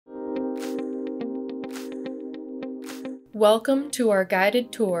Welcome to our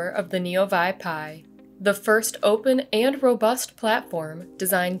guided tour of the neoVI Pi, the first open and robust platform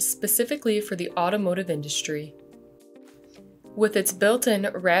designed specifically for the automotive industry. With its built-in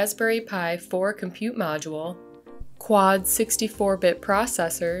Raspberry Pi 4 compute module, quad 64-bit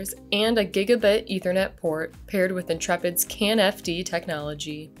processors, and a gigabit Ethernet port paired with Intrepid's CAN-FD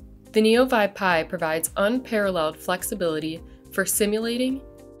technology, the neoVI Pi provides unparalleled flexibility for simulating,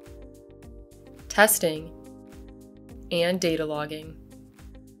 testing, and data logging.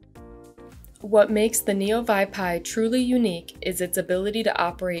 What makes the neoVI Pi truly unique is its ability to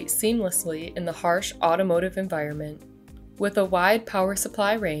operate seamlessly in the harsh automotive environment. With a wide power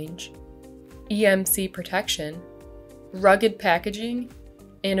supply range, EMC protection, rugged packaging,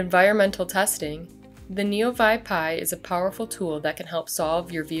 and environmental testing, the neoVI Pi is a powerful tool that can help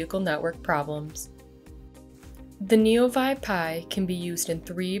solve your vehicle network problems. The neoVI Pi can be used in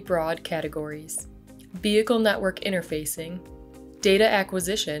three broad categories: vehicle network interfacing, data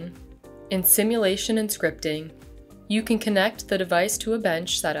acquisition, and simulation and scripting. You can connect the device to a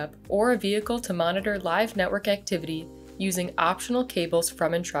bench setup or a vehicle to monitor live network activity using optional cables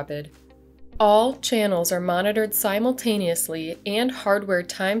from Intrepid. All channels are monitored simultaneously and hardware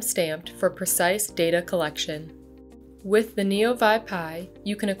time-stamped for precise data collection. With the neoVI Pi,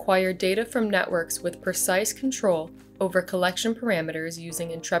 you can acquire data from networks with precise control over collection parameters using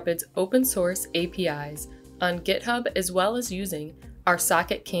Intrepid's open-source APIs on GitHub, as well as using our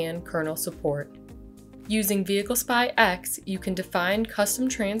SocketCAN kernel support. Using VehicleSpy X, you can define custom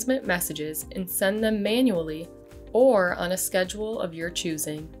transmit messages and send them manually or on a schedule of your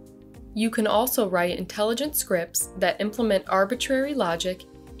choosing. You can also write intelligent scripts that implement arbitrary logic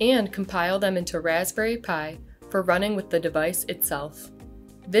and compile them into Raspberry Pi for running with the device itself.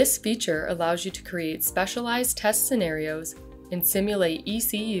 This feature allows you to create specialized test scenarios and simulate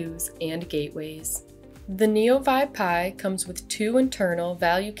ECUs and gateways. The neoVI Pi comes with two internal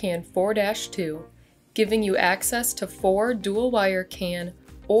ValueCAN 4-2, giving you access to 4 dual-wire CAN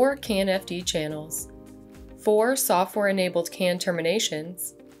or CAN-FD channels, 4 software-enabled CAN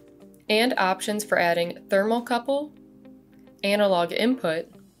terminations, and options for adding thermocouple, analog input,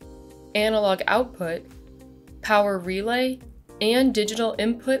 analog output, power relay, and digital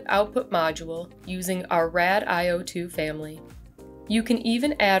input-output module using our RAD-IO2 family. You can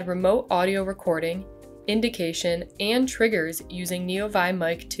even add remote audio recording, indication, and triggers using neoVI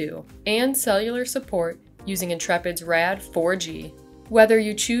Mic 2, and cellular support using Intrepid's RAD4G. Whether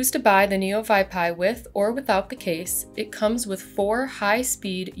you choose to buy the neoVI Pi with or without the case, it comes with 4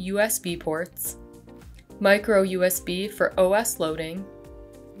 high-speed USB ports, micro USB for OS loading,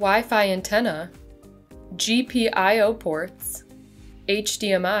 Wi-Fi antenna, GPIO ports,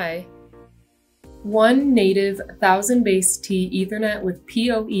 HDMI, 1 native 1000 base T Ethernet with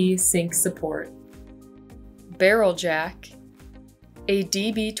PoE sync support, barrel jack, a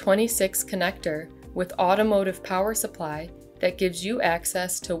DB26 connector with automotive power supply that gives you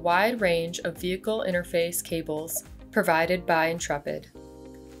access to a wide range of vehicle interface cables provided by Intrepid.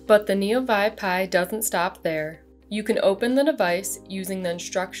 But the neoVI Pi doesn't stop there. You can open the device using the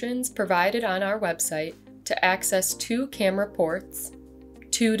instructions provided on our website to access 2 camera ports,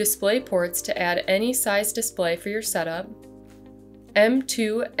 2 display ports to add any size display for your setup,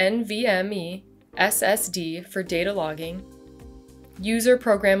 M2 NVMe SSD for data logging, user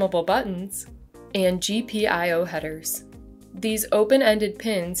programmable buttons, and GPIO headers. These open-ended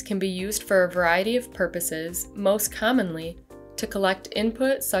pins can be used for a variety of purposes, most commonly to collect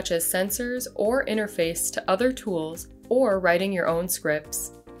input such as sensors or interface to other tools or writing your own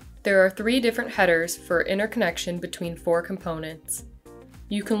scripts. There are 3 different headers for interconnection between 4 components.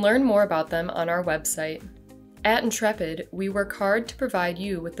 You can learn more about them on our website. At Intrepid, we work hard to provide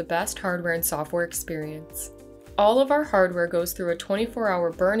you with the best hardware and software experience. All of our hardware goes through a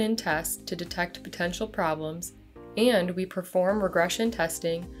 24-hour burn-in test to detect potential problems, and we perform regression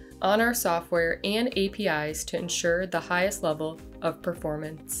testing on our software and APIs to ensure the highest level of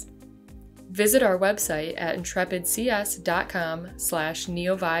performance. Visit our website at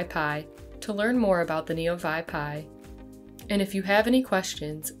intrepidcs.com/neoVI Pi to learn more about the neoVI Pi. And if you have any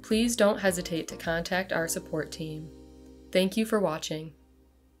questions, please don't hesitate to contact our support team. Thank you for watching.